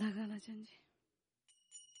भजन जी।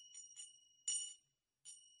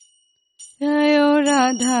 जयो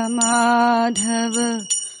राधा माधव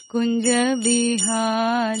कुंज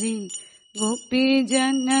बिहारी गोपी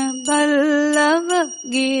जन बल्लभ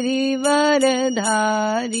गिरिवर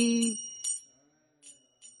धारी।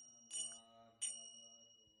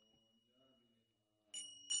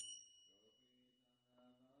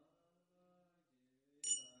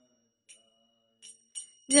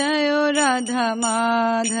 जयो राधा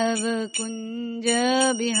माधव कुंज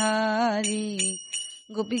बिहारी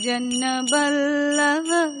गोपी जन बल्लभ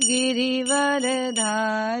गिरिवर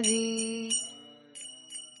धारी।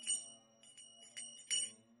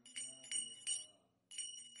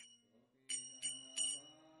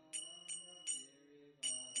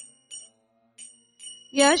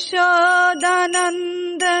 यशोदानंदन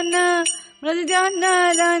ब्रज जन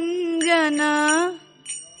रंजना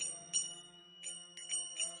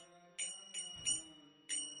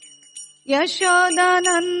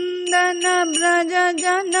यशोदानंदन ब्रज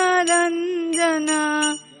जन रंजना।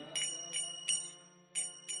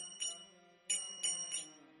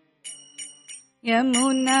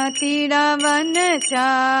 यमुना तीरावनचारी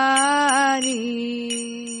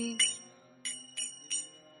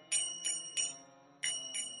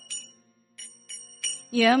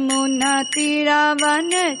यमुना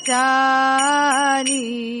तीरावनचारी।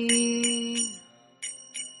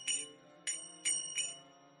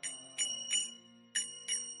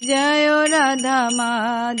 जयो राधा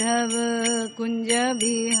माधव कुंज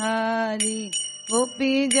बिहारी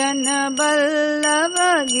गोपी जन बल्लभ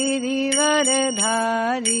गिरिवर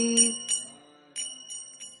धारी।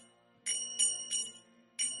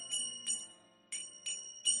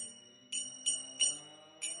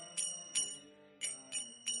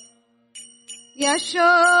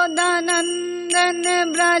 यशोदानंदन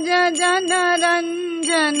ब्रज जन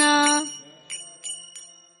रंजना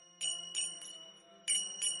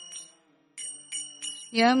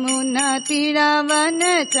यमुना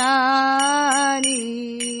तीरावनचारी।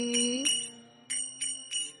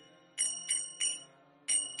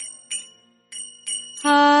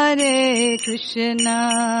 हरे कृष्णा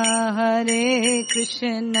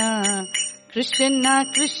कृष्णा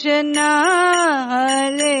कृष्णा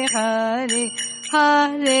हरे हरे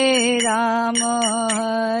हरे राम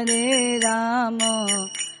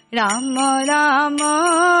राम राम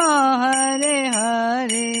हरे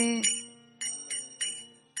हरे।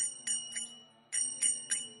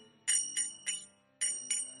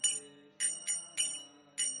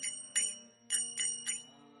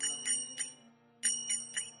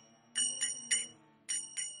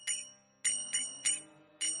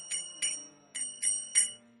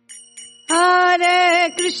 हरे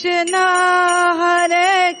कृष्णा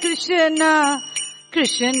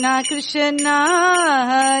कृष्णा कृष्णा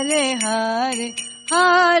हरे हरे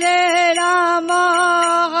हरे राम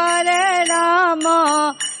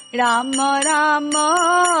राम राम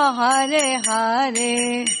हरे हरे।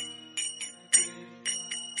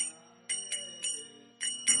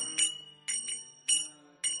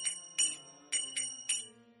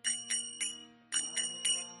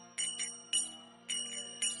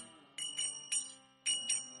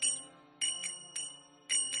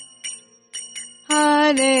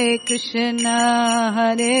 हरे कृष्णा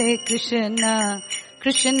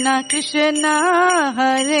कृष्णा कृष्णा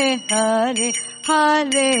हरे हरे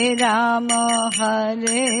हरे राम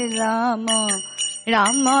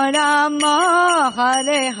राम राम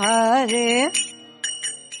हरे हरे।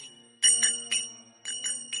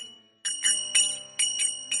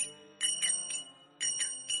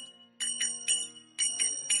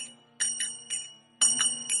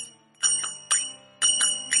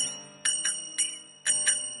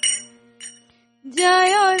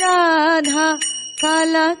 जय राधा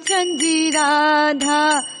कालाचंदी राधा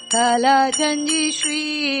कालाचंदी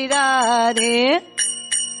श्री राधे।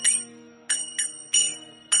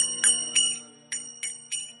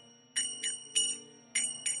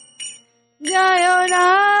 जय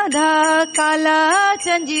राधा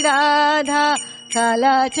कालाचंदी राधा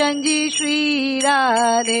कालाचंदी श्री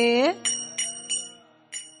राधे।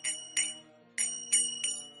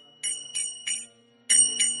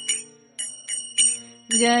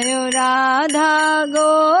 जय राधा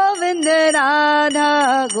गोविंद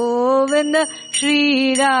श्री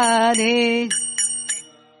राधे।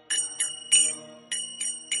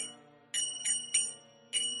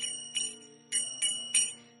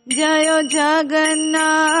 जय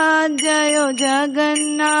जगन्नाथ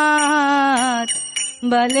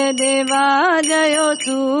बलदेवा जय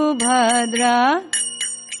सुभद्रा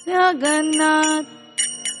जगन्नाथ।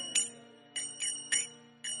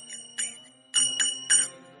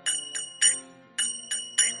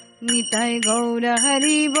 निताय गौर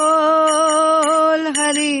हरि बोल,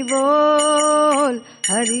 हरि बोल,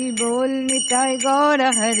 हरि बोल, निताय गौर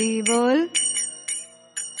हरि बोल।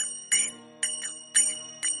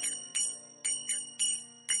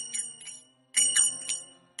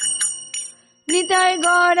 निताय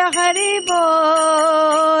गौर हरि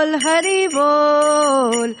बोल, हरि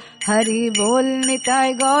बोल, हरि बोल, निताय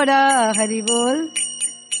गौर हरि बोल।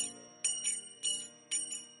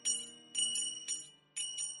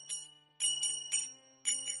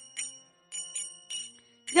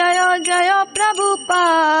 जय जय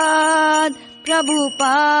प्रभुपाद,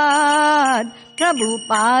 प्रभुपाद,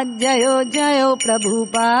 प्रभुपाद, जय जय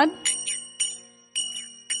प्रभुपाद।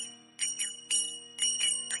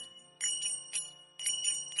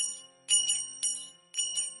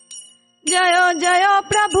 जय जय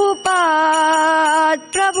प्रभुपाद,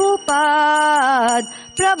 प्रभुपाद,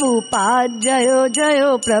 प्रभुपाद, जय जय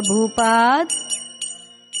प्रभुपाद।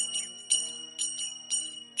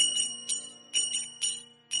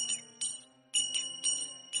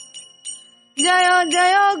 जय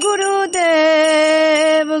जय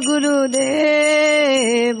गुरुदेव,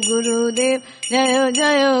 गुरुदेव, गुरुदेव, जय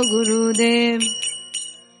जय गुरुदेव।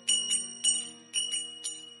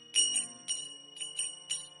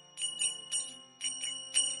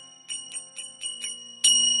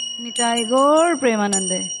 निताय गौर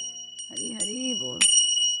प्रेमानंदे, हरि हरि बोल।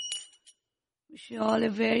 Wish you all a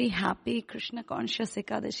very happy Krishna conscious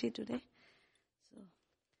Ekadashi today.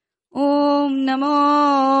 Om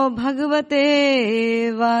Namo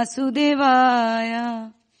Bhagavate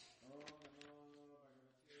Vasudevaya.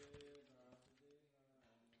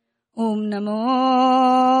 Om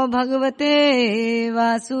Namo Bhagavate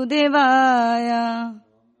Vasudevaya.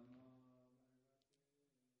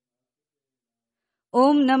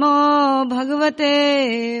 Om Namo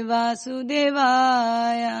Bhagavate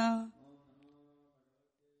Vasudevaya.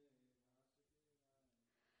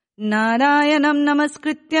 Narayanam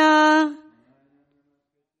namaskritya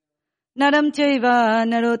naram chaiva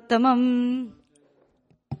narottamam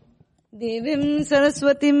devim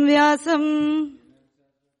saraswatim vyasam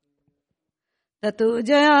tato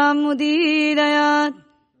jayamudirayat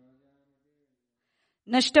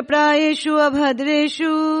nashtaprayeshu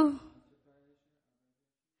abhadreshu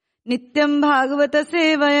nityam bhagavata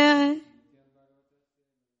sevaya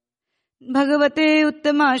bhagavate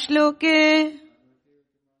uttama shloke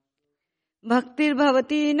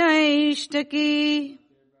भक्तिर्भवति नैष्टकी।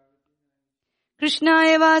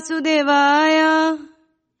 कृष्णाय वासुदेवाय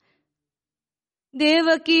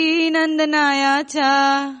देवकी नंदनाय च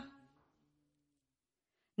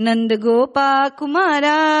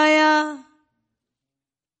नंदगोपाकुमाराय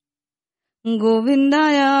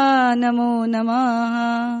गोविन्दाय नमो नमः।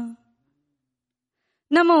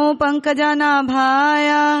 नमो पंकजनाभाय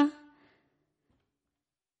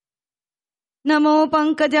नमो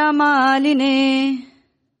पंकजमालिने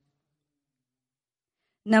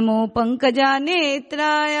नमो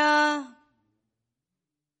पंकजनेत्राय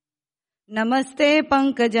नमस्ते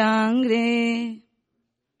पंकजांग्रे।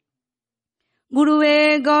 गुरुवे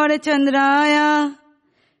गौरचंद्राय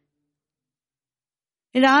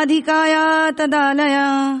राधिकाय तदालय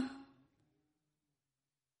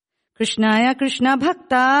कृष्णाय कृष्ण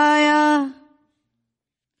भक्ताय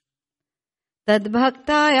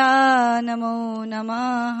तद्भक्ताय नमो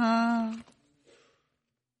नमः।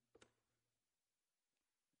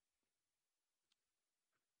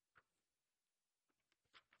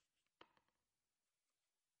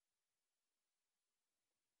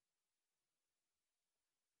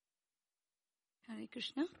 Hare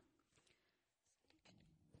Krishna.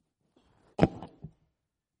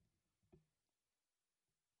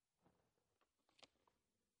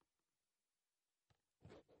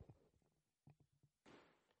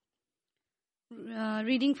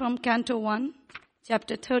 Reading from Canto 1,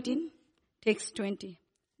 Chapter 13, Text 20.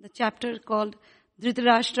 The chapter called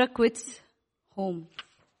Dhritarashtra Quits Home.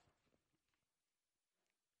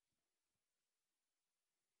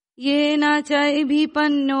 Yena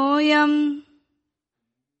chaibhipannoyam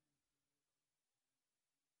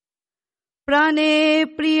prane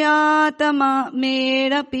priyatama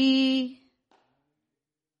merapi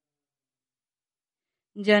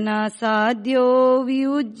jana sadhyo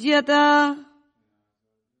vyujyata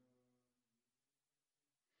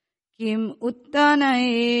किम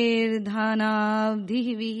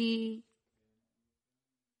उत्तानैर्धनाब्धिभिः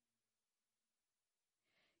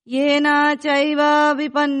येन चैव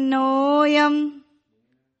विपन्नोऽयम्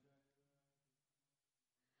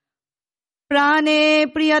प्राणे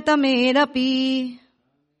प्रियतमेरपि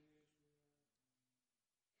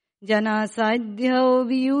जनासाध्यो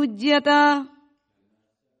वियुज्यत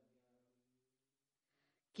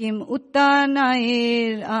Kim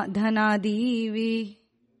uttanair dhanadivi.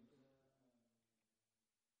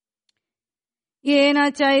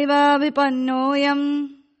 Yena chaiva vipannoyam.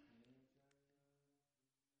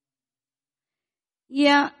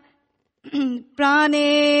 Ya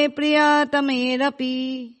prane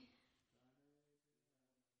priyatamerapi.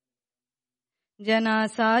 Jana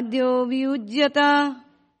sadhyo vyujyata.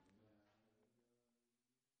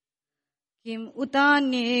 Kim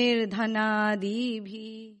utanir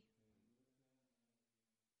dhanadibhi.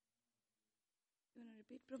 You want to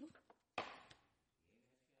repeat, Prabhu?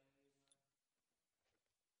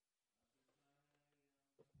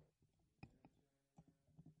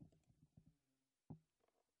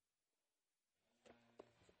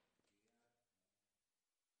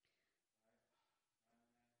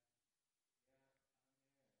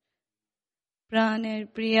 Pranir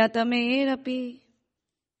priyatamerapi.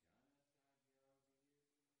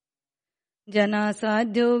 Jana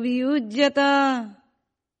sadhyo vyujyata.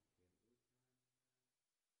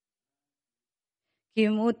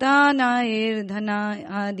 Kim utanair dhana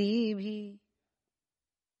adibhi.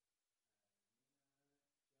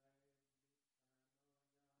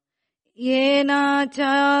 Yena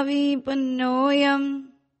chavi pannoyam.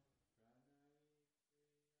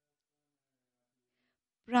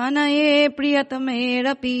 Pranaye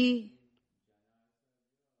priyatamerapi.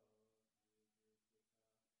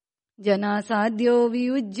 Jana sadhyo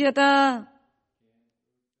vyujyata.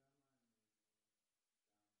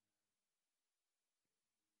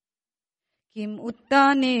 Kim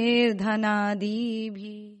uttanir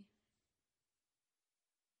dhanadibhi.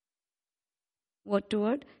 What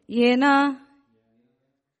word? Yena,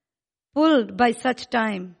 pulled by such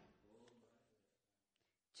time.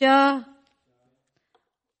 Cha,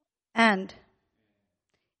 and.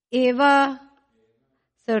 Eva,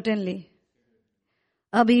 certainly.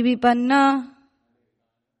 Abhivipanna,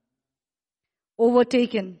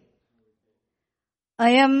 overtaken. I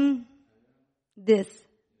am this.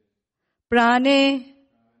 Prane,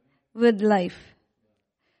 with life.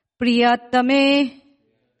 Priyatame,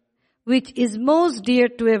 which is most dear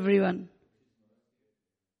to everyone.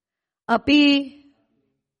 Api,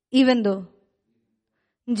 even though.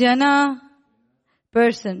 Jana,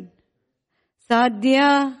 person.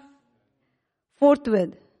 Sadhya,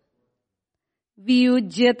 forthwith.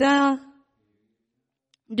 Vyujyata,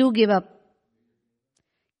 do give up.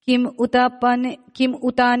 Kim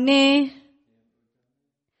utane,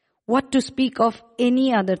 what to speak of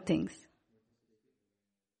any other things.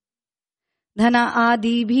 Dhana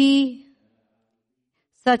adibhi,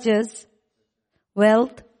 such as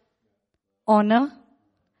wealth, honor,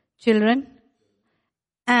 children,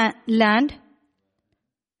 and land,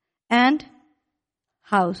 and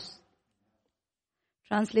house.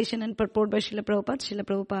 Translation and purport by Srila Prabhupada. Srila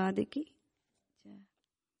Prabhupada ki.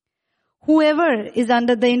 Whoever is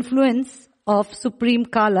under the influence of Supreme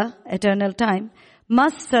Kala, eternal time,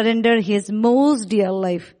 must surrender his most dear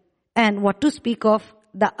life, and what to speak of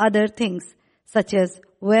the other things, such as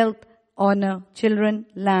wealth, honor, children,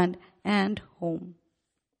 land, and home.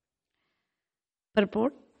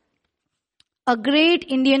 Purport. A great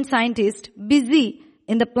Indian scientist busy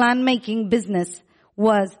in the plan-making business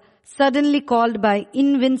was suddenly called by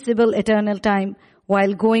invincible eternal time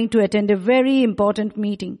while going to attend a very important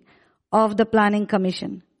meeting of the planning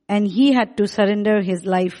commission, and he had to surrender his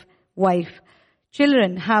life, wife,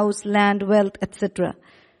 children, house, land, wealth, etc.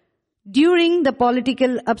 During the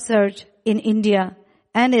political upsurge in India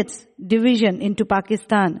and its division into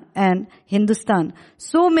Pakistan and Hindustan,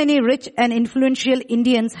 so many rich and influential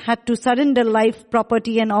Indians had to surrender life,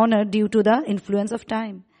 property, and honor due to the influence of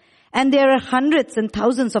time. And there are hundreds and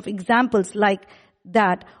thousands of examples like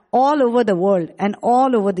that all over the world and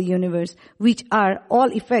all over the universe, which are all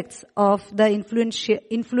effects of the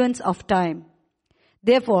influence of time.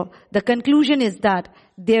 Therefore, the conclusion is that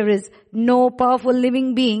there is no powerful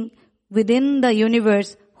living being within the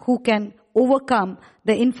universe who can overcome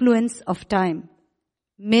the influence of time.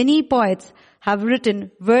 Many poets have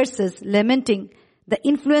written verses lamenting the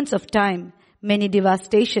influence of time. Many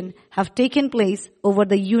devastations have taken place over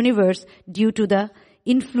the universe due to the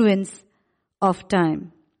influence of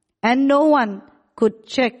time. And no one could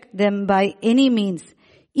check them by any means.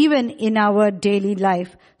 Even in our daily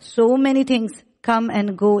life, so many things come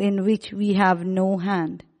and go in which we have no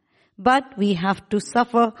hand. But we have to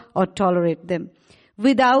suffer or tolerate them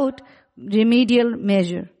without remedial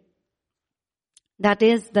measure. That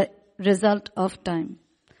is the result of time.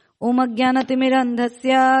 Om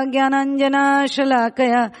Ajnanatimidandhasya Jnananjana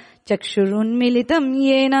Shalakaya चक्षुरुन्मिलितं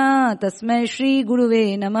येन तस्मै श्रीगुरुवे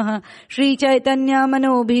नमः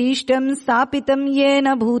श्रीचैतन्यमनोभीष्टं स्थापितं येन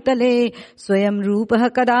भूतले स्वयं रूपः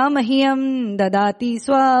कदा मह्यं ददाति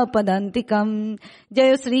स्वपदान्तिकम्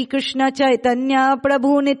जय श्री कृष्ण चैतन्य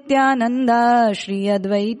प्रभु नित्यानंद श्री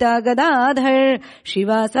अद्वैत गदाधर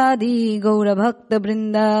शिवासादि गौर भक्त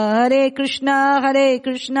वृंद हरे Krishna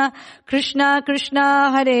Krishna Krishna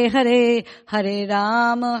Hare Hare Hare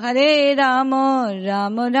Ram Ram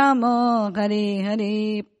Ram Hare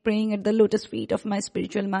Hare. Praying at the lotus feet of my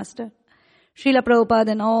spiritual master Srila Prabhupada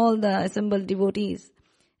and all the assembled devotees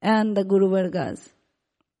and the Guru Vargas.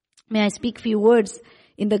 May I speak few words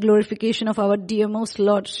in the glorification of our dearmost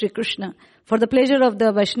Lord Shri Krishna, for the pleasure of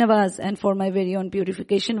the Vaishnavas and for my very own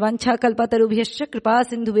purification. Vancha kalpatarubhyascha kripa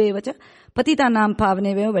sindhuvevacha patitanam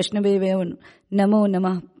pavneveyo vaishnaveyo namo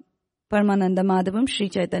namah Paramananda Madhavam Shri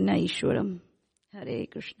Chaitanya Ishwaram. Hare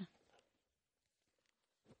Krishna.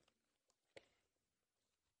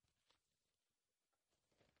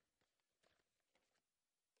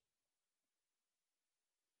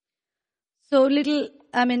 So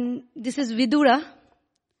this is Vidura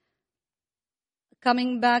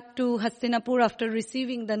coming back to Hastinapur after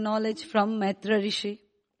receiving the knowledge from Maitra Rishi.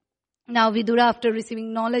 Now Vidura, after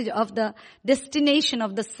receiving knowledge of the destination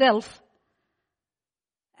of the self,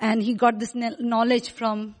 and he got this knowledge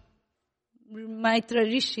from Maitra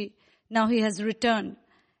Rishi, now he has returned.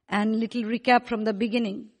 And little recap from the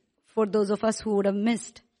beginning for those of us who would have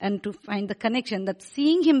missed, and to find the connection that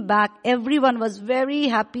seeing him back, everyone was very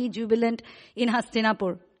happy, jubilant in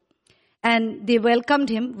Hastinapur. And they welcomed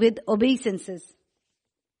him with obeisances.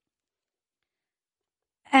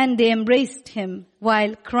 And they embraced him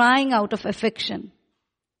while crying out of affection.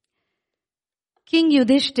 King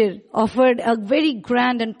Yudhishthir offered a very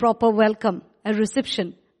grand and proper welcome, a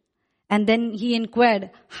reception. And then he inquired,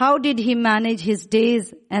 how did he manage his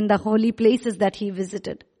days and the holy places that he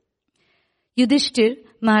visited? Yudhishthir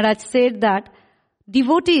Maharaj said that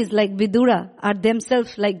devotees like Vidura are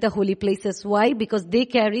themselves like the holy places. Why? Because they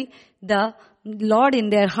carry the Lord in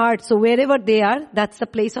their heart. So wherever they are, that's the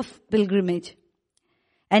place of pilgrimage.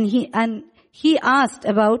 And he asked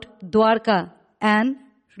about Dwarka and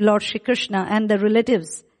Lord Shri Krishna and the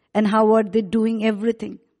relatives and how are they doing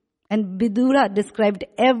everything. And Vidura described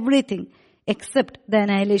everything except the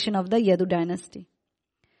annihilation of the Yadu dynasty.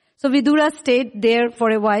 So Vidura stayed there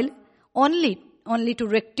for a while only to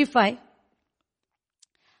rectify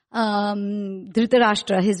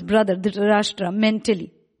Dhritarashtra, his brother Dhritarashtra,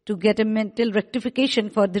 mentally. To get a mental rectification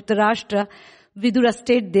for Dhritarashtra, Vidura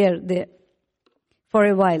stayed there for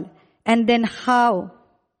a while. And then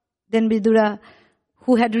Vidura,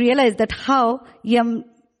 who had realized that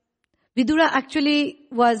Vidura actually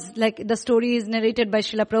was, like the story is narrated by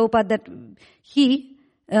Srila Prabhupada, that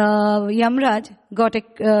Yamraj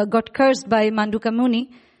got cursed by Manduka Muni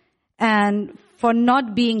and for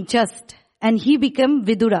not being just, and he became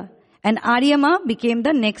Vidura, and Aryama became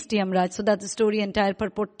the next Yamraj. So that's the story, entire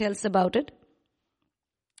purport tells about it.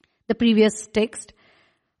 The previous text.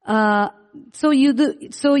 So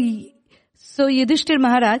Yudhishthir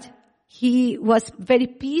Maharaj, he was very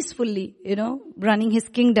peacefully, running his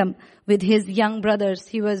kingdom with his young brothers.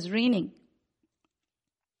 He was reigning.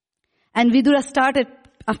 And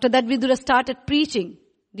after that Vidura started preaching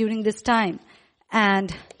during this time.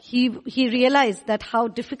 And he realized that how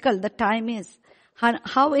difficult the time is,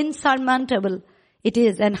 how insurmountable it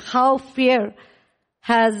is, and how fear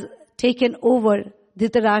has taken over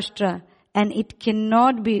Dhritarashtra, and it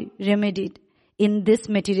cannot be remedied in this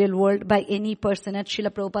material world by any person. And Srila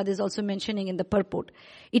Prabhupada is also mentioning in the purport.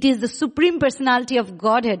 It is the Supreme Personality of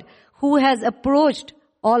Godhead who has approached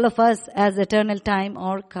all of us as eternal time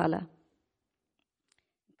or Kala.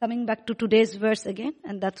 Coming back to today's verse again,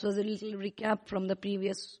 and that was a little recap from the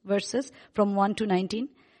previous verses from 1 to 19.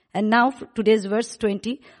 And now today's verse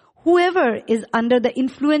 20. Whoever is under the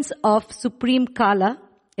influence of Supreme Kala,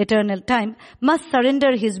 eternal time, must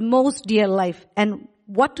surrender his most dear life, and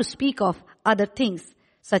what to speak of other things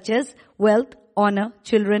such as wealth, honor,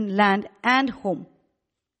 children, land, and home.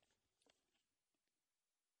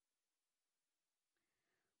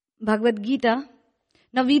 Bhagavad Gita.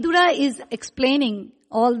 Now Vidura is explaining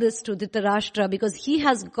all this to Dhritarashtra because he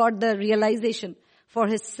has got the realization for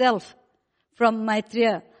himself from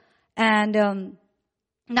Maitreya. And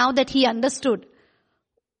now that he understood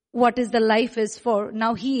what is the life is for,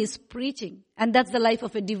 now he is preaching. And that's the life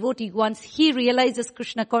of a devotee. Once he realizes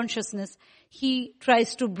Krishna consciousness, he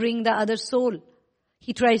tries to bring the other soul.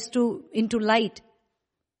 He tries to into light.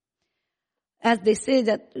 As they say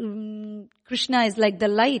that Krishna is like the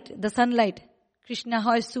light, the sunlight, Krishna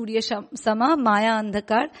hoy Surya sama, Maya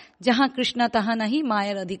andhakar, jahan Krishna taha nahi,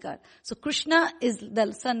 Maya adhikar. So Krishna is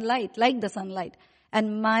the sunlight, like the sunlight.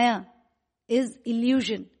 And Maya is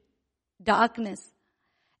illusion, darkness.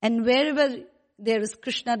 And wherever there is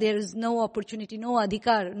Krishna, there is no opportunity, no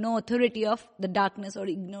adhikar, no authority of the darkness or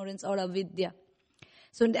ignorance or avidya.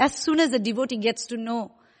 So as soon as the devotee gets to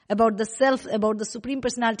know about the self, about the Supreme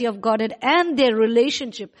Personality of Godhead and their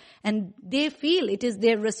relationship, and they feel it is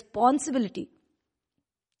their responsibility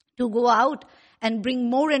to go out and bring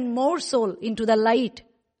more and more soul into the light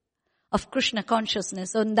of Krishna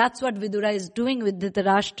consciousness. And that's what Vidura is doing with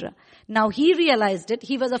Dhritarashtra. Now he realized it.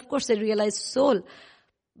 He was of course a realized soul.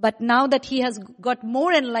 But now that he has got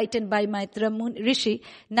more enlightened by Maitra Rishi,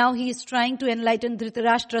 now he is trying to enlighten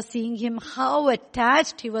Dhritarashtra, seeing him how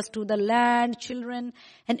attached he was to the land, children,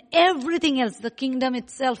 and everything else, the kingdom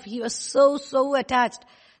itself. He was so attached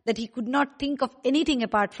that he could not think of anything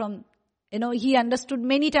apart from, he understood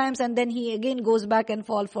many times and then he again goes back and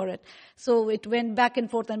fall for it. So it went back and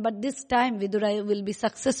forth. But this time Vidura will be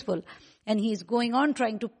successful. And he is going on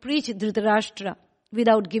trying to preach Dhritarashtra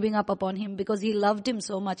without giving up upon him, because he loved him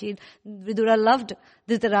so much. Vidura loved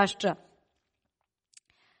Dhritarashtra.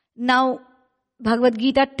 Now, Bhagavad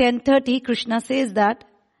Gita 10:30, Krishna says that,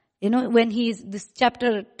 when this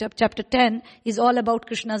chapter 10 is all about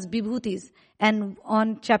Krishna's vibhutis. And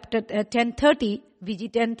on chapter 10:30,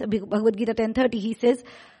 Bhagavad Gita 10:30, he says,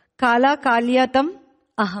 Kala Kalyatam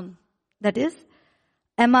Aham. That is,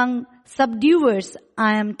 among subduers,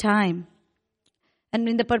 I am time. And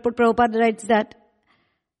in the purport, Prabhupada writes that,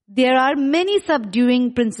 there are many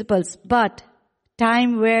subduing principles, but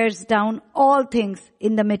time wears down all things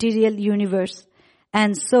in the material universe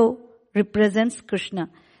and so represents Krishna.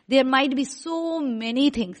 There might be so many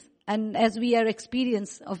things, and as we are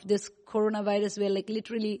experiencing of this coronavirus, we are like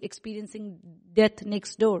literally experiencing death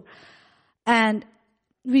next door. And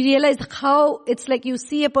we realize how it's like you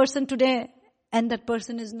see a person today and that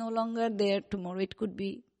person is no longer there tomorrow. It could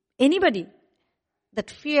be anybody. That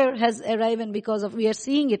fear has arrived, and because of we are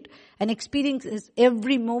seeing it and experiencing it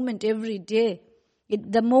every moment, every day.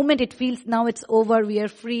 The moment it feels now it's over, we are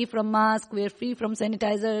free from masks, we are free from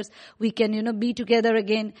sanitizers, we can, be together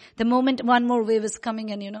again. The moment one more wave is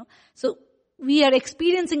coming and, so we are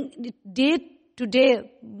experiencing it day to day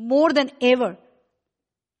more than ever.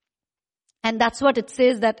 And that's what it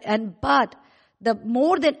says that, but the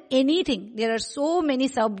more than anything, there are so many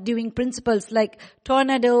subduing principles like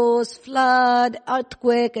tornadoes, flood,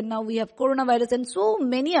 earthquake, and now we have coronavirus and so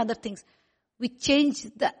many other things. We change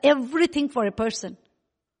everything for a person.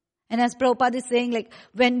 And as Prabhupada is saying, like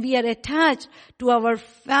when we are attached to our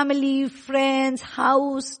family, friends,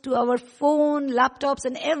 house, to our phone, laptops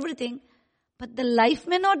and everything, but the life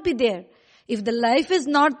may not be there. If the life is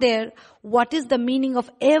not there, what is the meaning of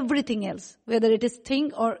everything else? Whether it is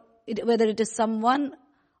thing or whether it is someone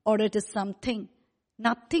or it is something.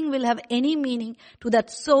 Nothing will have any meaning to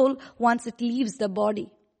that soul once it leaves the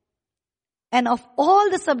body. And of all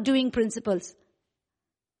the subduing principles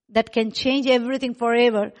that can change everything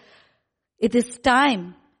forever, it is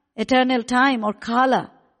time, eternal time or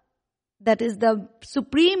Kala, that is the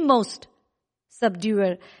supreme most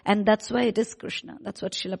subduer. And that's why it is Krishna. That's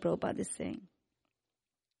what Srila Prabhupada is saying.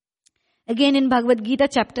 Again in Bhagavad Gita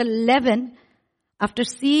chapter 11, after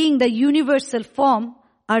seeing the universal form,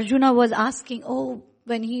 Arjuna was asking,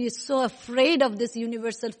 when he is so afraid of this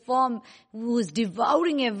universal form who is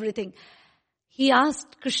devouring everything, he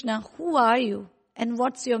asked Krishna, who are you and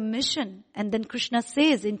what's your mission? And then Krishna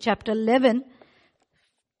says in chapter 11,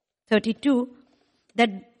 32, that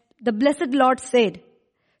the blessed Lord said,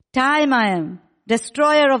 time I am,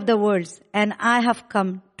 destroyer of the worlds, and I have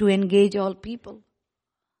come to engage all people.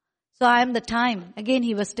 So I am the time. Again,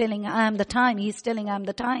 he was telling, I am the time. He's telling, I am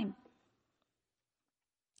the time.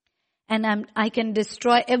 And I can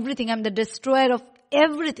destroy everything. I'm the destroyer of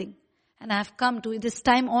everything. And I have come to this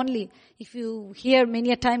time only. If you hear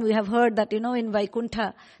many a time, we have heard that, in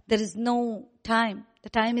Vaikuntha, there is no time. The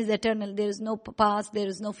time is eternal. There is no past. There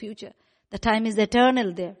is no future. The time is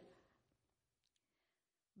eternal there.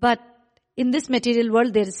 But in this material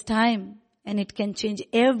world, there is time. And it can change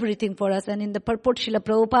everything for us. And in the purport, Srila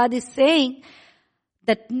Prabhupada is saying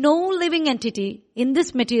that no living entity in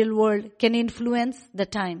this material world can influence the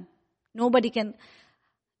time. Nobody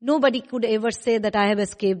could ever say that I have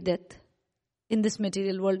escaped death in this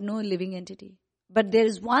material world. No living entity. But there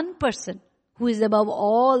is one person who is above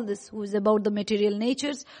all this, who is about the material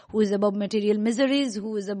natures, who is above material miseries,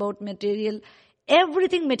 who is about material,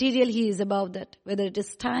 everything material, he is above that, whether it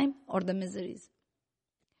is time or the miseries.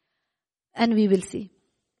 And we will see.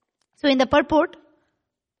 So in the purport,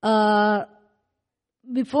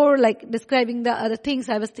 before describing the other things,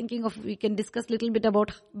 I was thinking of we can discuss a little bit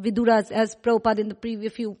about Vidura as Prabhupada in the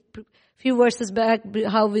previous few verses back,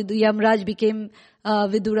 how Yamraj became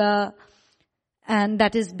Vidura, and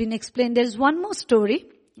that has been explained. There is one more story,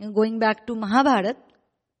 going back to Mahabharata,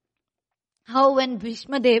 how when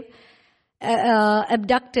Bhishma Dev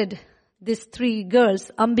abducted these three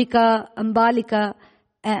girls, Ambika, Ambalika,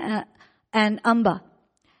 and Amba.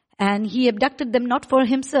 And he abducted them not for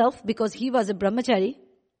himself, because he was a brahmachari,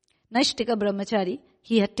 Naishtika brahmachari.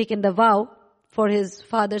 He had taken the vow for his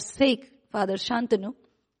father's sake, Father Shantanu,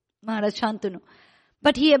 Maharaj Shantanu.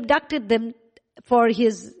 But he abducted them for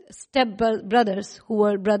his step brothers, who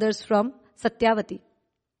were brothers from Satyavati.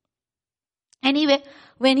 Anyway,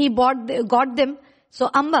 when he got them, so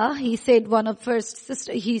Amba, he said, one of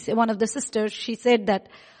the sisters, she said that,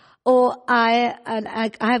 oh, I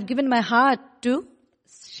have given my heart to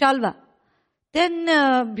Shalva.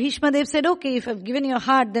 Then Bhishma Dev said, okay, if I've given your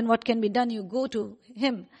heart, then what can be done? You go to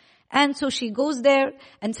him. And so she goes there,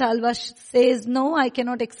 and Shalva says, no, I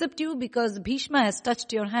cannot accept you because Bhishma has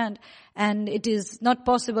touched your hand, and it is not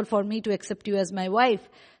possible for me to accept you as my wife.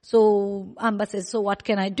 So Amba says, so what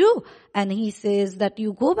can I do? And he says that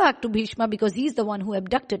you go back to Bhishma because he's the one who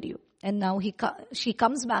abducted you. And now she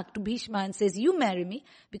comes back to Bhishma and says, you marry me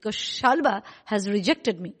because Shalva has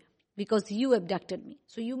rejected me because you abducted me.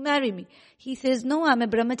 So you marry me. He says, no, I'm a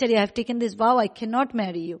brahmachari. I have taken this vow. I cannot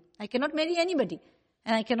marry you. I cannot marry anybody.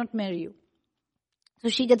 And I cannot marry you. So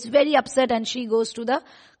she gets very upset and she goes to the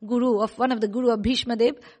one of the guru of Bhishma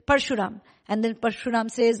Dev, Parshuram. And then Parshuram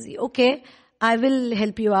says, okay, I will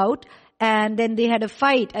help you out. And then they had a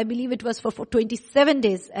fight. I believe it was for 27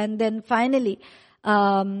 days. And then finally,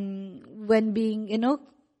 when being,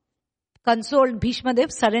 consoled, Bhishma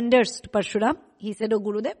Dev surrenders to Parshuram. He said, oh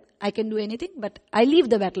Gurudev, I can do anything, but I leave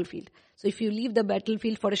the battlefield. So if you leave the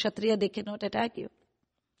battlefield for a Kshatriya, they cannot attack you.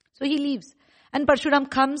 So he leaves. And Parshuram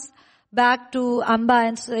comes back to Amba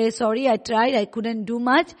and says, sorry, I tried, I couldn't do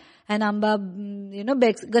much. And Amba,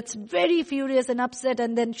 gets very furious and upset,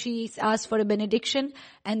 and then she asks for a benediction.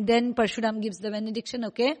 And then Parshuram gives the benediction,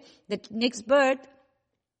 okay, that next birth,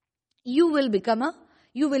 you will be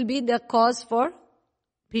the cause for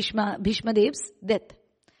Bhishma Dev's death.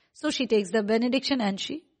 So she takes the benediction and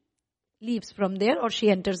she leaves from there, or she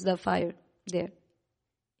enters the fire there.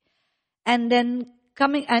 And then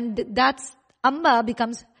that's Amba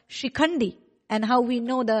becomes Shikhandi. And how we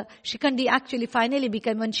know the Shikhandi actually finally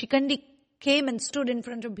became, when Shikhandi came and stood in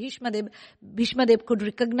front of Bhishma Dev could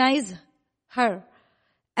recognize her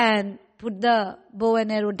and put the bow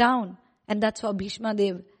and arrow down. And that's how Bhishma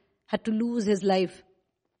Dev had to lose his life.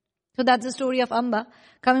 So that's the story of Amba.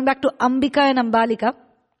 Coming back to Ambika and Ambalika.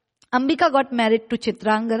 Ambika got married to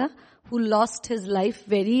Chitrangana, who lost his life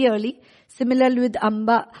very early. Similarly with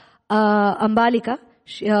Ambalika,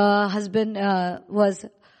 her husband was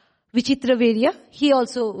Vichitravirya. He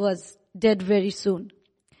also was dead very soon.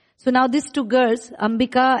 So now these two girls,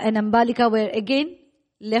 Ambika and Ambalika, were again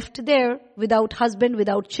left there without husband,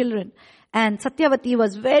 without children. And Satyavati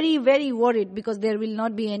was very, very worried because there will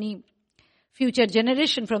not be any future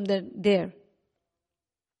generation from there.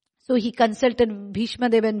 So he consulted Bhishma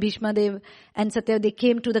Dev and Satyavati. They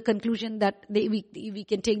came to the conclusion that we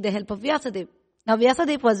can take the help of Vyasadeva. Now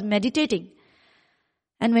Vyasadeva was meditating.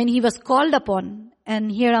 And when he was called upon,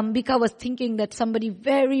 and here Ambika was thinking that somebody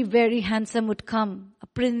very, very handsome would come, a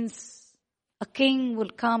prince, a king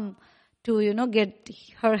would come to, get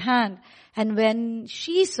her hand. And when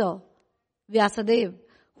she saw Vyasadeva,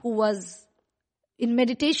 who was in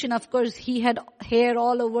meditation, of course, he had hair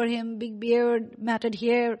all over him, big beard, matted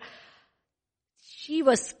hair. She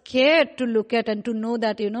was scared to look at and to know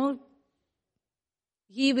that,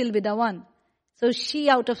 he will be the one. So she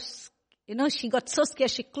she got so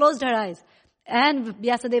scared, she closed her eyes. And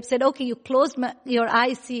Vyasadeva said, okay, you closed your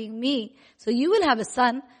eyes seeing me, so you will have a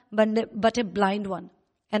son, but a blind one.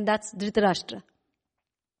 And that's Dhritarashtra.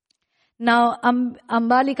 Now,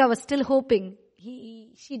 Ambalika was still hoping.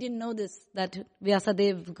 She didn't know this, that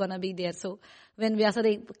Vyasadeva was gonna be there. So when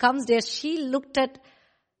Vyasadeva comes there, she looked at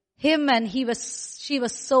him and she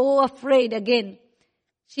was so afraid again.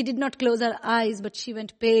 She did not close her eyes, but she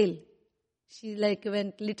went pale. She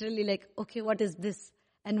went literally okay, what is this?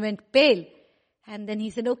 And went pale. And then he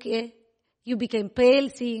said, okay, you became pale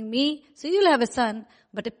seeing me, so you'll have a son,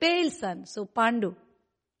 but a pale son, so Pandu.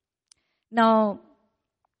 Now,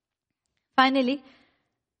 finally,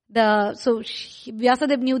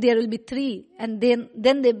 Vyasadeva knew there will be three, and then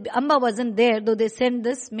Amba wasn't there, though they sent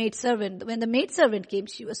this maidservant. When the maidservant came,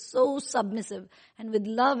 she was so submissive, and with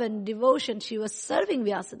love and devotion, she was serving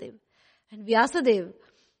Vyasadeva. And Vyasadeva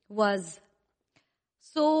was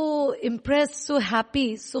so impressed, so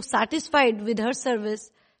happy, so satisfied with her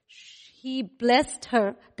service. He blessed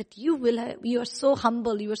her that you are so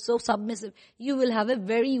humble, you are so submissive, you will have a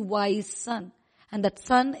very wise son. And that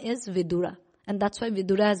son is Vidura. And that's why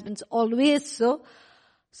Vidura has been always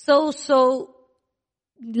so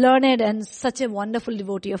learned and such a wonderful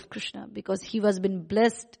devotee of Krishna, because he was been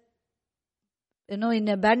blessed, in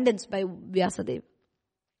abundance by Vyasadeva.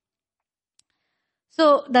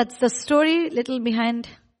 So that's the story little behind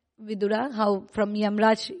Vidura, how from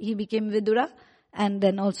Yamraj he became Vidura, and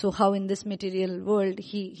then also how in this material world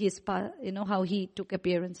how he took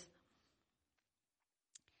appearance.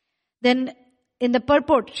 Then in the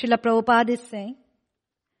purport, Srila Prabhupada is saying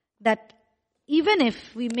that even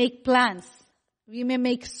if we make plans, we may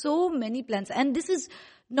make so many plans, and this is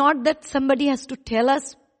not that somebody has to tell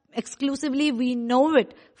us exclusively, we know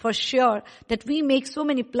it for sure, that we make so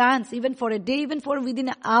many plans, even for a day, even for within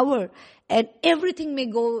an hour, and everything may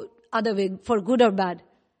go other way, for good or bad.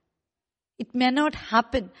 It may not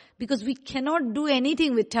happen, because we cannot do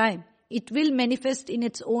anything with time. It will manifest in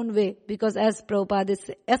its own way, because as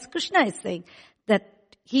Krishna is saying, that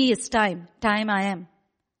he is time I am.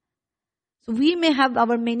 So we may have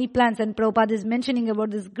our many plans, and Prabhupada is mentioning about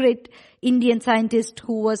this great Indian scientist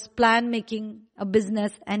who was making a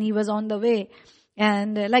business, and he was on the way.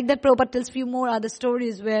 And like that, Prabhupada tells few more other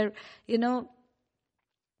stories where,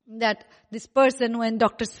 that this person, when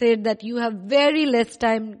doctor said that you have very less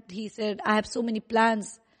time, he said, I have so many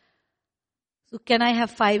plans. So can I have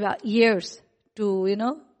 5 years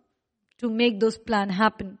to make those plans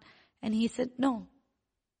happen? And he said, no.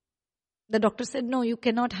 The doctor said, no, you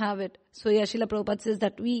cannot have it. So Srila Prabhupada says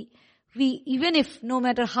that we even if no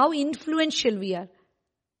matter how influential we are,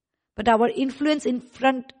 but our influence in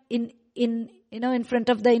front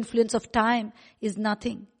of the influence of time is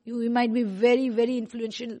nothing. We might be very, very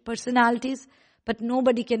influential personalities, but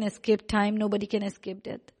nobody can escape time, nobody can escape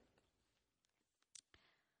death.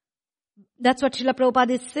 That's what Srila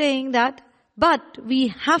Prabhupada is saying, that, but we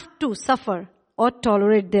have to suffer or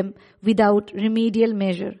tolerate them without remedial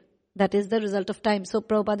measure. That is the result of time. So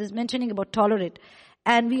Prabhupada is mentioning about tolerate.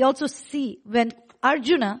 And we also see when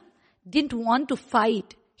Arjuna didn't want to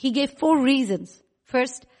fight, he gave 4 reasons.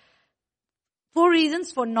 First, 4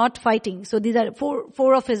 reasons for not fighting. So these are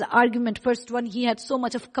four of his argument. First one, he had so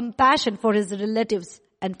much of compassion for his relatives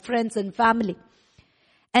and friends and family.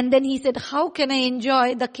 And then he said, how can I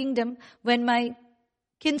enjoy the kingdom when my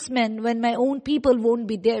kinsmen, when my own people won't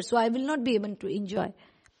be there? So I will not be able to enjoy.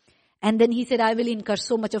 And then he said, I will incur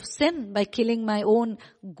so much of sin by killing my own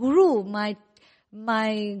guru, my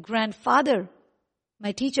grandfather,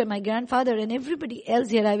 my teacher, my grandfather, and everybody else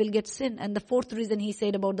here. I will get sin. And the 4th reason he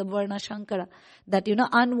said about the Varna Shankara, that,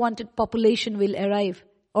 unwanted population will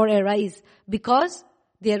arise because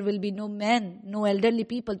there will be no men, no elderly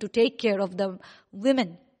people to take care of the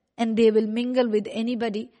women. And they will mingle with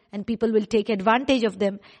anybody and people will take advantage of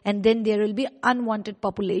them. And then there will be unwanted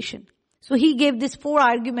population. So he gave this 4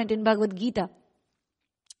 argument in Bhagavad Gita.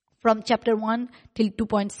 From chapter 1 till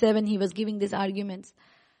 2.7, he was giving these arguments.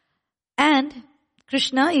 And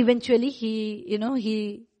Krishna eventually,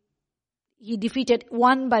 he defeated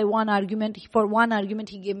one by one argument. For one argument,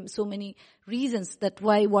 he gave so many reasons that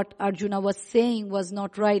why what Arjuna was saying was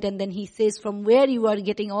not right. And then he says, from where you are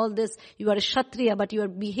getting all this, you are a Kshatriya, but you are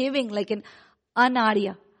behaving like an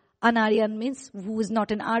Anarya. Anaryan means who is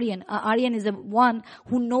not an Aryan. Aryan is one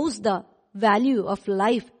who knows the value of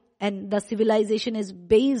life, and the civilization is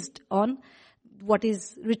based on what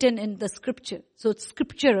is written in the scripture. So it's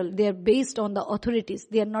scriptural. They are based on the authorities.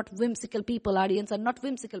 They are not whimsical people. Aryans are not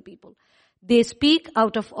whimsical people. They speak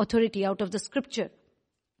out of authority, out of the scripture.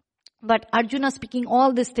 But Arjuna speaking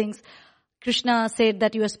all these things, Krishna said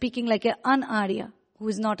that you are speaking like an Anarya, who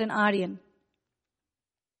is not an Aryan.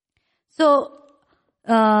 So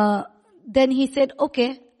then he said,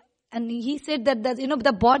 okay. And he said that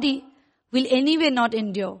the body will anyway not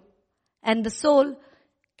endure. And the soul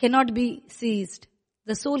cannot be seized.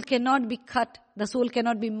 The soul cannot be cut. The soul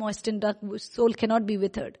cannot be moistened. The soul cannot be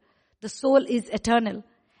withered. The soul is eternal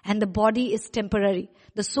and the body is temporary.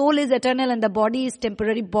 The soul is eternal and the body is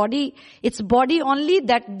temporary. It's body only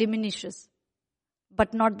that diminishes,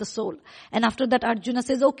 but not the soul. And after that Arjuna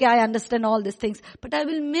says, okay, I understand all these things, but I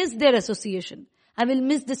will miss their association. I will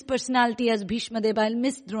miss this personality as Bhishma Deva. I'll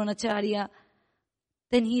miss Dronacharya.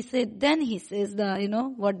 Then he says,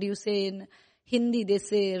 what do you say in Hindi? They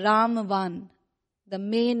say Ramavan, the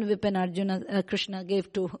main weapon Krishna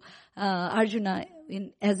gave to Arjuna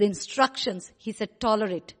as instructions. He said,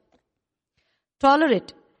 tolerate.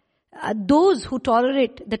 Tolerate. Those who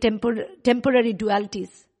tolerate the temporary dualities.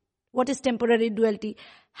 What is temporary duality?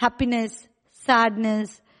 Happiness,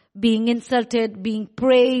 sadness, being insulted, being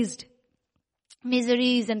praised,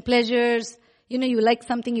 miseries and pleasures. You like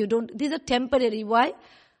something you don't. These are temporary. Why?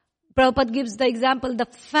 Prabhupada gives the example, the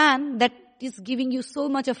fan that is giving you so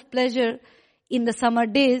much of pleasure in the summer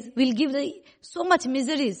days will give so much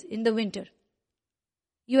miseries in the winter.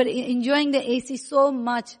 You are enjoying the AC so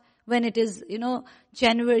much when it is, when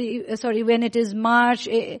it is March,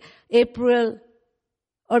 April,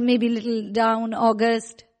 or maybe little down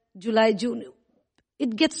August, July, June.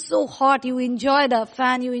 It gets so hot. You enjoy the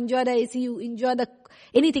fan, you enjoy the AC, you enjoy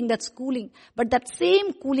anything that's cooling. But that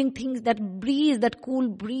same cooling things, that breeze, that cool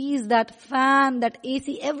breeze, that fan, that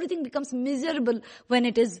AC, everything becomes miserable when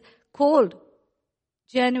it is cold.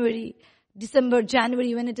 December,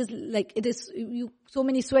 January, when it is like it is, so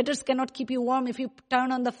many sweaters cannot keep you warm. If you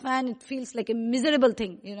turn on the fan, it feels like a miserable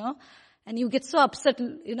thing, and you get so upset,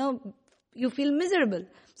 you feel miserable.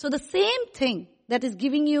 So the same thing that is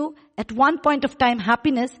giving you at one point of time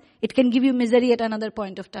happiness, it can give you misery at another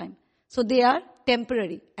point of time. So they are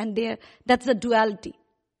temporary, and that's the duality.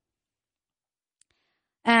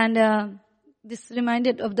 And this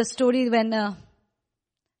reminded of the story when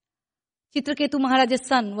Chitraketu Maharaj's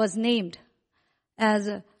son was named as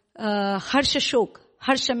Harsha Shok.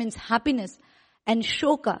 Harsha means happiness, and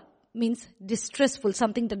Shoka means distressful,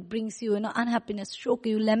 something that brings you, unhappiness. Shoka,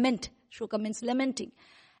 you lament. Shoka means lamenting.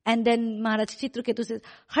 And then Maharaj Chitraketu says,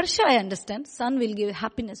 Harsha, I understand, son will give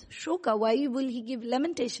happiness. Shoka, why will he give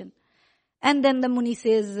lamentation? And then the Muni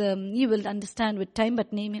says, you will understand with time,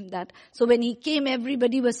 but name him that. So when he came,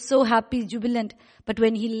 everybody was so happy, jubilant. But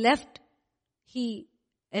when he left, he,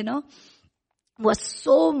 was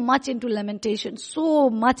so much into lamentation, so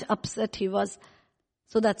much upset he was.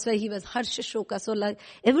 So that's why he was Harsha Shoka. So like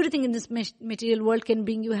everything in this material world can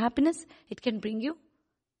bring you happiness. It can bring you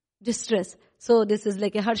distress. So this is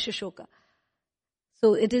like a Harsha Shoka.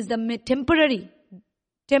 So it is the temporary,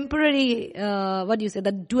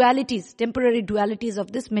 the dualities, temporary dualities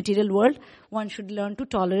of this material world. One should learn to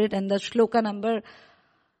tolerate. And the shloka number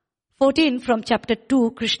 14 from chapter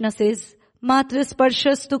 2, Krishna says, Matra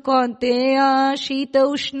sparshastu kaunteya shita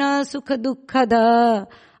ushna sukha dukkhada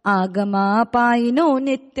agama paino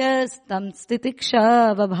nityastam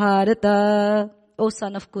stitiksha vabharata. O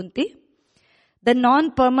son of Kunti, the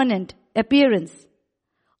non-permanent appearance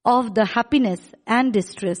of the happiness and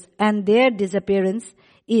distress and their disappearance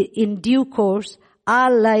in due course are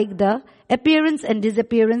like the appearance and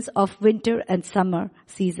disappearance of winter and summer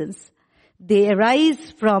seasons. They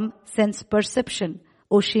arise from sense perception,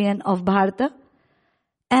 ocean of Bharata,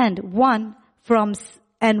 and one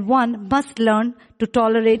must learn to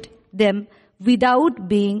tolerate them without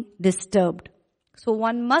being disturbed. So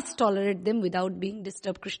one must tolerate them without being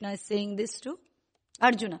disturbed. Krishna is saying this to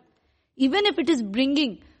Arjuna. Even if it is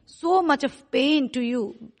bringing so much of pain to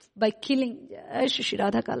you by killing,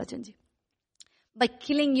 by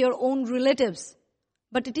killing your own relatives,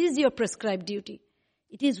 but it is your prescribed duty.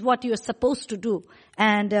 It is what you are supposed to do.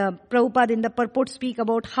 And Prabhupada in the purport speak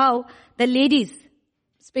about how the ladies,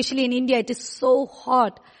 especially in India, it is so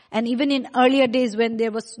hot. And even in earlier days when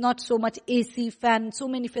there was not so much AC, fan, so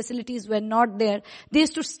many facilities were not there, they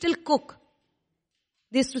used to still cook.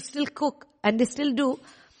 And they still do.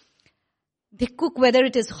 They cook whether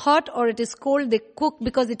it is hot or it is cold. They cook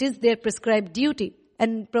because it is their prescribed duty.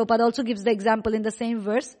 And Prabhupada also gives the example in the same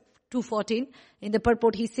verse, 2:14. In the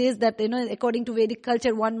purport, he says that, according to Vedic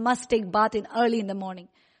culture, one must take bath early in the morning.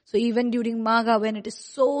 So even during Magha, when it is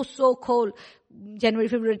so cold, January,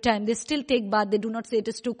 February time, they still take bath. They do not say it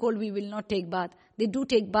is too cold, we will not take bath. They do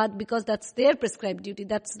take bath because that's their prescribed duty.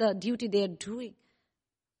 That's the duty they are doing.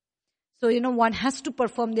 So, one has to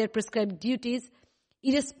perform their prescribed duties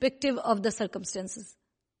irrespective of the circumstances.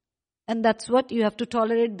 And that's what you have to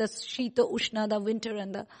tolerate, the Shita, Ushna, the winter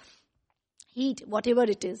and the heat, whatever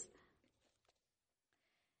it is.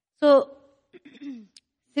 So,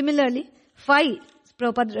 similarly, fight,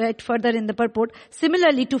 Prabhupada writes further in the purport,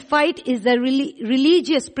 similarly to fight is the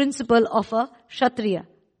religious principle of a Kshatriya.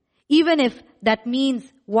 Even if that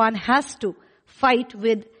means one has to fight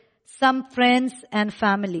with some friends and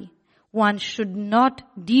family, one should not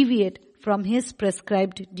deviate from his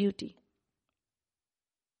prescribed duty.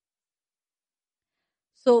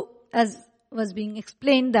 So, as was being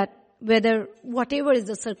explained, that whatever is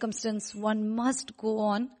the circumstance, one must go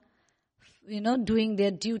on, doing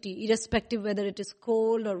their duty, irrespective whether it is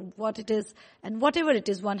cold or what it is, and whatever it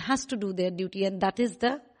is, one has to do their duty, and that is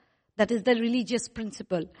the religious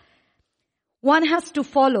principle. One has to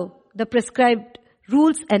follow the prescribed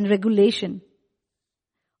rules and regulation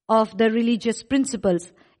of the religious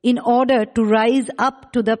principles in order to rise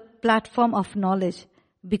up to the platform of knowledge,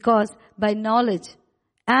 because by knowledge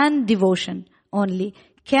and devotion only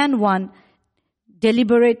can one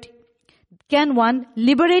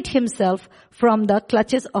liberate himself from the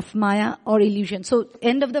clutches of Maya or illusion. So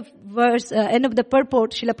end of the verse, end of the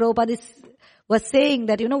purport, Srila Prabhupada was saying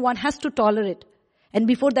that, one has to tolerate. And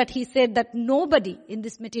before that he said that nobody in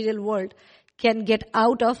this material world can get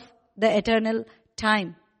out of the eternal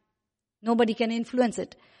time. Nobody can influence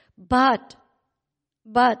it. But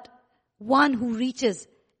one who reaches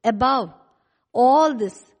above all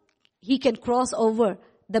this, he can cross over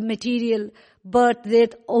the material birth,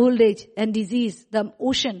 death, old age and disease, the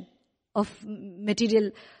ocean of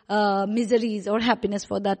material miseries or happiness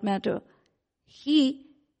for that matter. He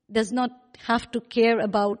does not have to care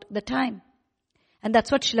about the time. And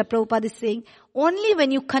that's what Srila Prabhupada is saying. Only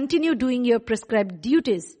when you continue doing your prescribed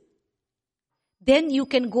duties, then you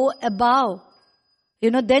can go above,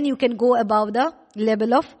 then you can go above the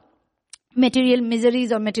level of material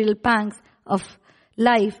miseries or material pangs of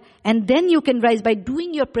life. And then you can rise by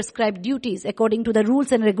doing your prescribed duties according to the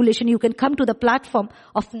rules and regulation. You can come to the platform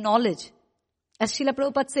of knowledge. As Srila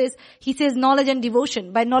Prabhupada says, he says knowledge and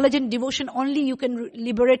devotion. By knowledge and devotion only you can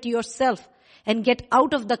liberate yourself and get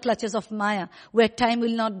out of the clutches of Maya, where time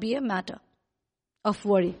will not be a matter of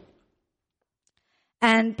worry.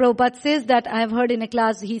 And Prabhupada says that I have heard in a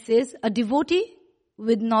class, he says, a devotee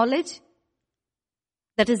with knowledge,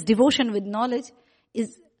 that is devotion with knowledge,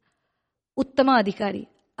 is Uttama Adhikari.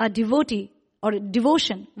 A devotee or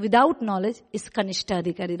devotion without knowledge is Kanishta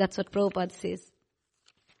Adhikari. That's what Prabhupada says.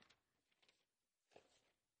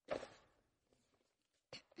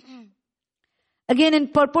 Again, in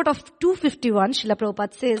purport of 251, Srila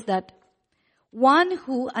Prabhupada says that one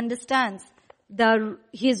who understands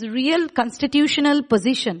his real constitutional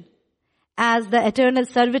position as the eternal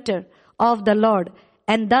servitor of the Lord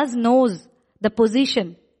and thus knows the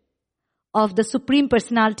position of the Supreme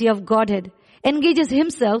Personality of Godhead, engages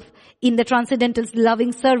himself in the transcendental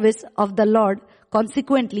loving service of the Lord.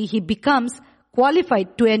 Consequently, he becomes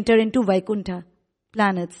qualified to enter into Vaikuntha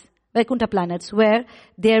planets, where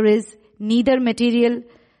there is neither material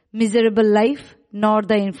miserable life nor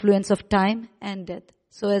the influence of time and death.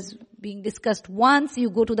 So as being discussed, once you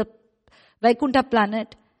go to the Vaikuntha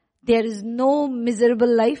planet, there is no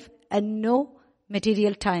miserable life and no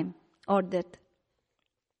material time or death.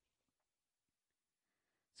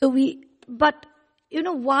 So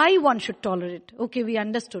why one should tolerate? Okay, we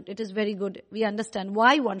understood. It is very good. We understand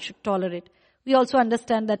why one should tolerate. We also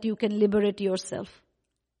understand that you can liberate yourself.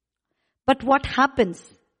 But what happens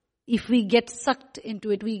if we get sucked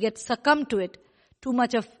into it, we get succumbed to it? Too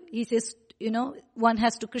much of, he says, one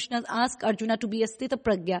has to, Krishna ask Arjuna to be a Sthita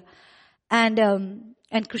Pragya. And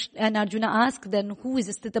Arjuna asks then, who is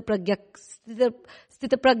a Sthita Pragya?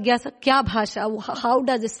 Sthita Pragya sa kya bhasha? How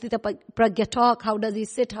does a Sthita Pragya talk? How does he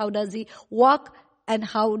sit? How does he walk? And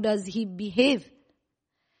how does he behave?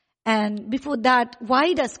 And before that,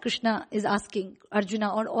 why does Krishna is asking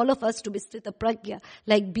Arjuna or all of us to be Sthita Pragya?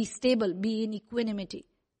 Like be stable, be in equanimity,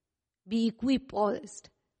 be equipoised.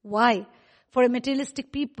 Why? For a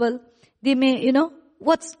materialistic people, they may,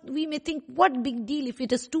 we may think, what big deal if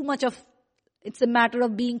it is too much of, it's a matter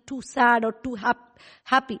of being too sad or too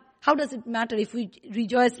happy. How does it matter if we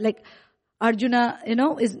rejoice like Arjuna,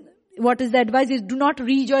 what is the advice is do not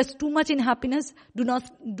rejoice too much in happiness. Do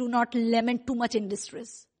not lament too much in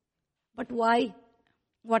distress. But why?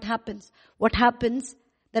 What happens? What happens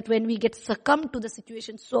that when we get succumbed to the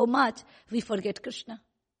situation so much, we forget Krishna.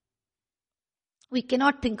 We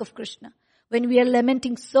cannot think of Krishna. When we are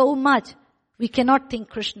lamenting so much, we cannot think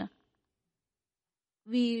Krishna.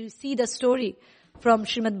 We see the story from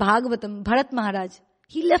Srimad Bhagavatam, Bharat Maharaj.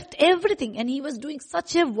 He left everything and he was doing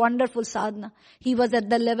such a wonderful sadhana. He was at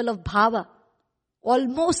the level of bhava.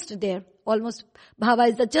 Almost there. Almost. Bhava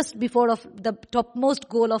is the just before of the topmost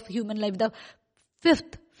goal of human life. The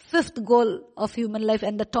fifth goal of human life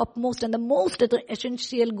and the topmost and the most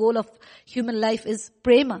essential goal of human life is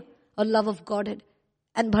prema or love of Godhead.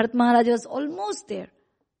 And Bharat Maharaj was almost there.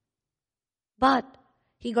 But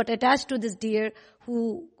he got attached to this deer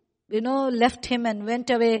who, left him and went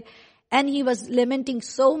away. And he was lamenting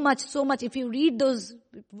so much. If you read those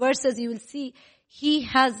verses, you will see he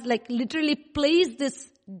has literally placed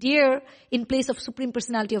this deer in place of Supreme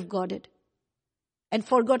Personality of Godhead. And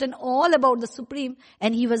forgotten all about the Supreme.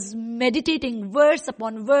 And he was meditating verse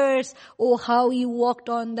upon verse. Oh, how you walked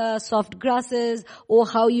on the soft grasses. Oh,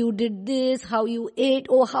 how you did this. How you ate.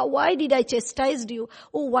 Oh, why did I chastise you?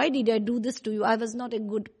 Oh, why did I do this to you? I was not a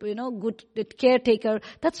good caretaker.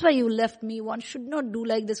 That's why you left me. One should not do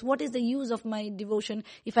like this. What is the use of my devotion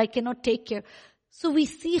if I cannot take care? So we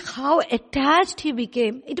see how attached he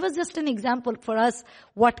became. It was just an example for us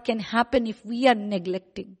what can happen if we are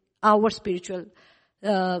neglecting our spiritual,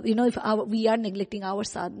 if we are neglecting our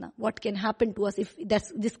sadhana. What can happen to us if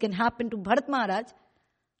this can happen to Bharat Maharaj?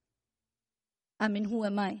 I mean, who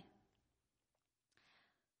am I?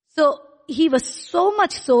 So he was so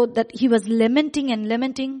much so that he was lamenting,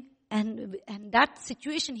 and that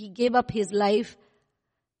situation he gave up his life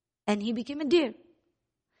and he became a deer.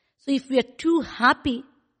 So if we are too happy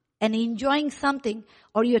and enjoying something,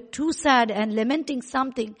 or you're too sad and lamenting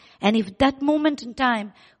something, and if that moment in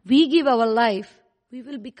time we give our life, we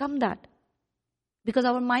will become that. Because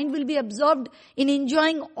our mind will be absorbed in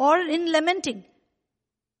enjoying or in lamenting.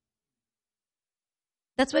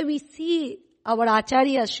 That's why we see our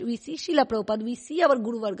acharyas, we see Srila Prabhupada, we see our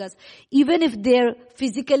Guru Vargas. Even if they're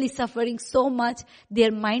physically suffering so much,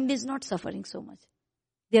 their mind is not suffering so much.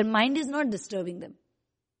 Their mind is not disturbing them.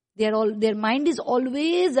 Their mind is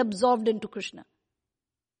always absorbed into Krishna.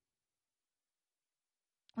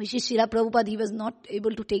 We see Srila Prabhupada, he was not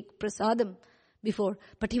able to take prasadam before,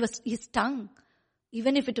 but his tongue,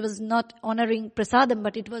 even if it was not honoring prasadam,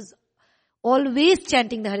 but it was always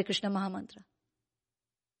chanting the Hare Krishna Mahamantra.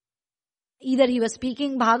 Either he was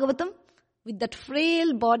speaking Bhagavatam with that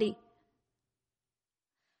frail body,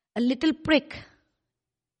 a little prick,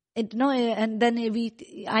 and then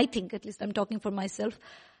I think, at least I'm talking for myself,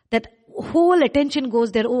 that whole attention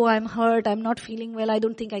goes there. Oh, I'm hurt, I'm not feeling well, I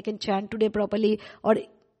don't think I can chant today properly or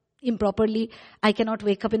improperly. I cannot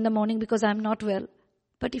wake up in the morning because I'm not well.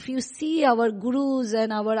 But if you see our gurus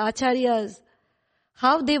and our acharyas,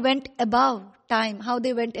 how they went above time, how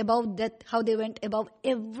they went above death, how they went above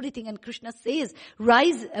everything. And Krishna says,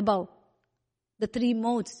 rise above the three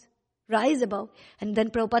modes, rise above. And then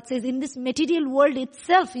Prabhupada says, in this material world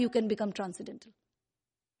itself, you can become transcendental.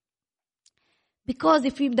 Because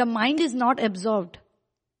if the mind is not absorbed,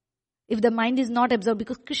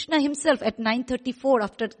 because Krishna himself at 9:34,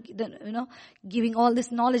 after giving all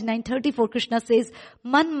this knowledge, 9:34, Krishna says,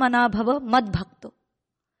 Man mana bhava mad bhakto.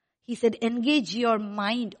 He said, engage your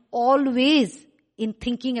mind always in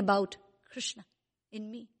thinking about Krishna in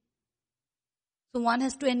me. So one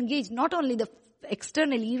has to engage not only the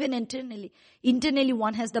externally, even internally. Internally,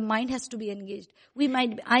 the mind has to be engaged.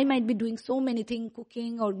 I might be doing so many things,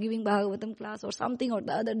 cooking or giving Bhagavatam class or something or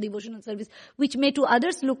the other devotional service, which may to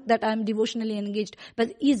others look that I am devotionally engaged.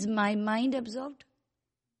 But is my mind absorbed?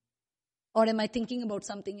 Or am I thinking about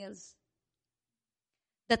something else?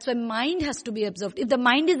 That's why mind has to be absorbed. If the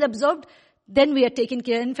mind is absorbed, then we are taken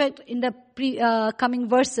care. In fact, in the coming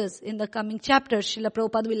verses, in the coming chapters, Srila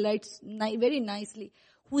Prabhupada will write very nicely,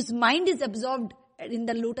 whose mind is absorbed in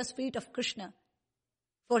the lotus feet of Krishna,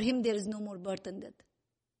 for him there is no more birth and death.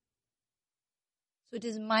 So it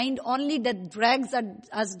is mind only that drags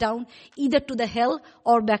us down either to the hell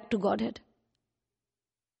or back to Godhead.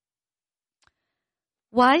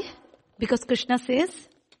 Why? Because Krishna says,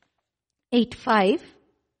 8:5,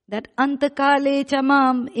 that antakale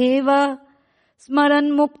chamam eva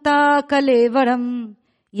smaran mukta kalevaram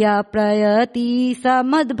ya prayati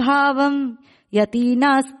samadbhavam yati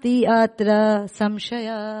nasti atra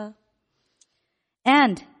samshaya.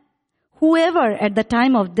 And whoever at the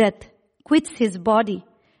time of death quits his body,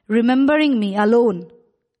 remembering me alone,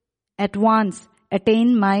 at once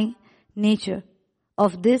attain my nature.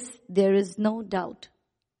 Of this there is no doubt.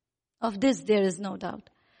 Of this there is no doubt.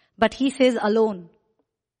 But he says alone.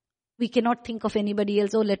 We cannot think of anybody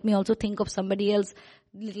else. Oh, let me also think of somebody else.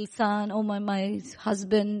 Little son, oh my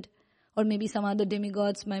husband, or maybe some other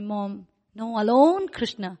demigods, my mom. No, alone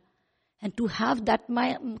Krishna. And to have that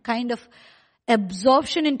kind of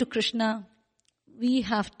absorption into Krishna, we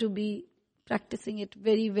have to be practicing it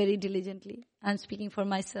very, very diligently. I'm speaking for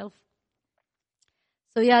myself.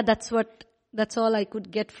 So yeah, that's all I could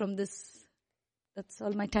get from this. That's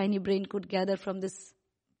all my tiny brain could gather from this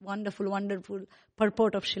wonderful, wonderful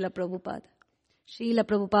purport of Srila Prabhupada. Srila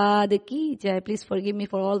Prabhupada ki jai. Please forgive me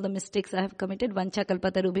for all the mistakes I have committed. Vancha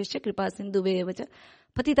kalpatarubhesya kripa sindhu vevacha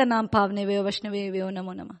patita nam pavne veo vaishnave veo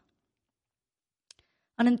namo nama.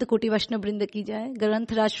 अनंत कोटि वैष्णव वृंद की जय.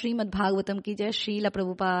 ग्रंथराज श्रीमद् भागवतम की जय. श्रील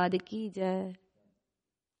प्रभुपाद की जय.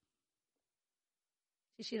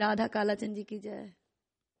 श्री राधा कालाचंद जी की जय.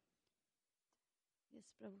 Yes,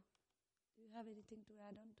 Prabhu. Do you have anything to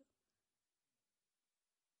add on to?